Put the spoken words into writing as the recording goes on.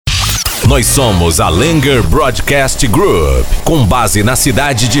Nós somos a Langer Broadcast Group, com base na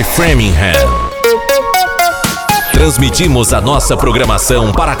cidade de Framingham. Transmitimos a nossa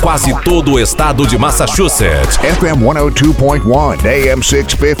programação para quase todo o estado de Massachusetts. FM 102.1, AM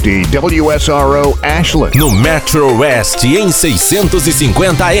 650, WSRO Ashland. No Metro West em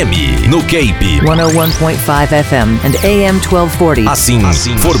 650 AM. No Cape 101.5 FM and AM 1240. Assim,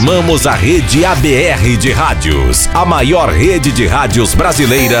 formamos a Rede ABR de Rádios, a maior rede de rádios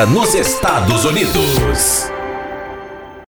brasileira nos Estados Unidos.